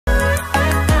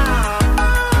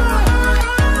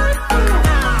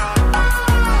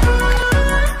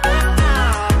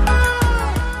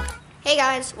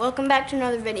guys, welcome back to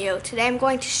another video. Today I'm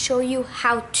going to show you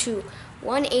how to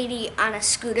 180 on a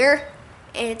scooter.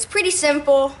 It's pretty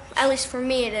simple, at least for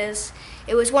me it is.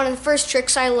 It was one of the first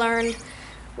tricks I learned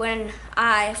when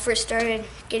I first started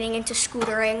getting into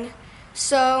scootering.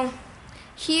 So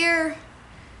here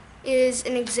is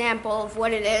an example of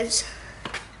what it is.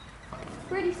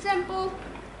 Pretty simple,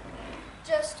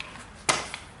 just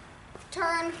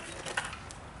turn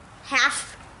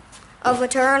half of a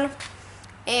turn.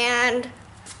 And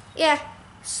yeah,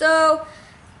 so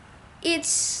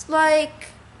it's like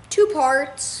two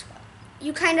parts.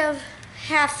 You kind of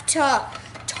have to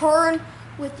turn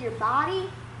with your body,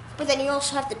 but then you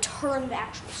also have to turn the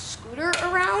actual scooter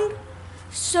around.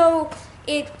 So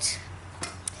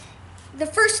the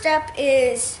first step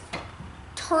is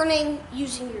turning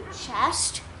using your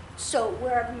chest. So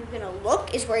wherever you're gonna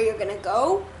look is where you're gonna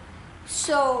go.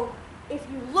 So if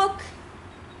you look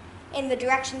in the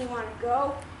direction you want to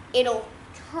go, it'll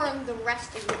turn the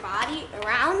rest of your body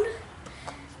around.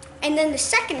 And then the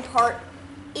second part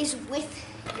is with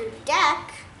your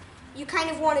deck. You kind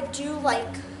of want to do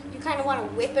you kind of want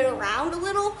to whip it around a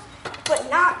little, but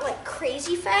not like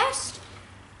crazy fast.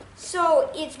 So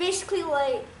it's basically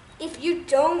like if you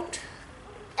don't,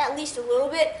 at least a little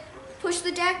bit, push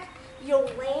the deck, you'll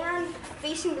land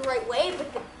facing the right way,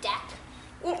 but the deck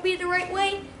won't be the right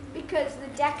way, because the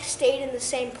deck stayed in the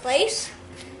same place.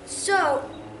 So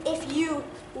if you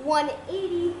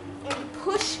 180 and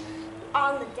push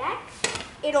on the deck,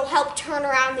 it'll help turn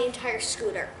around the entire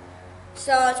scooter.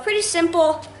 So it's pretty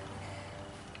simple.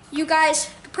 You guys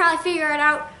could probably figure it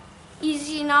out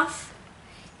easy enough.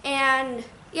 And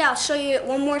yeah, I'll show you it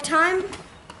one more time.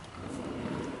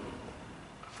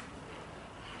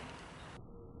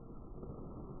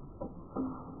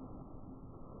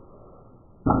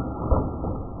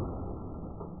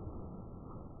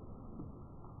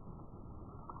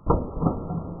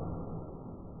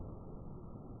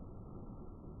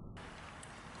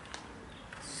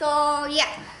 So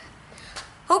yeah,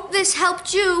 hope this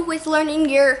helped you with learning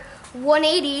your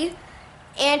 180,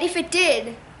 and if it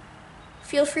did,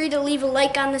 feel free to leave a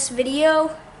like on this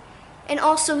video and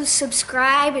also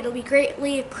subscribe. It'll be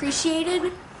greatly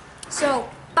appreciated. So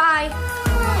bye.